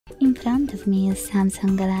In front of me is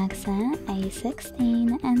Samsung Galaxy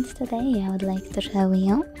A16 and today I would like to show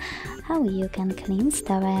you how you can clean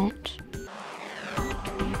storage.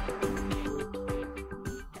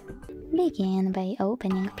 Begin by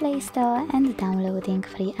opening Play Store and downloading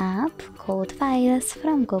free app called Files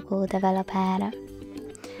from Google Developer.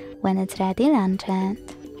 When it's ready, launch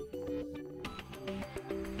it.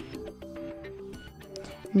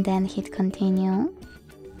 Then hit Continue.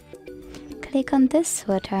 Click on this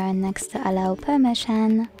switcher next to Allow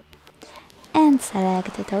Permission and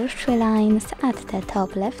select those 3 lines at the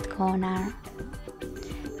top left corner.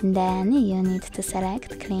 Then you need to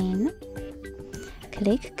select Clean.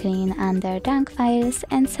 Click Clean under Junk Files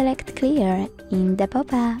and select Clear in the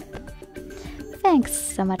pop-up. Thanks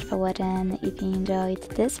so much for watching. If you enjoyed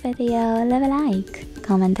this video, leave a like,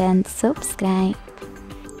 comment and subscribe.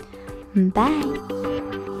 Bye!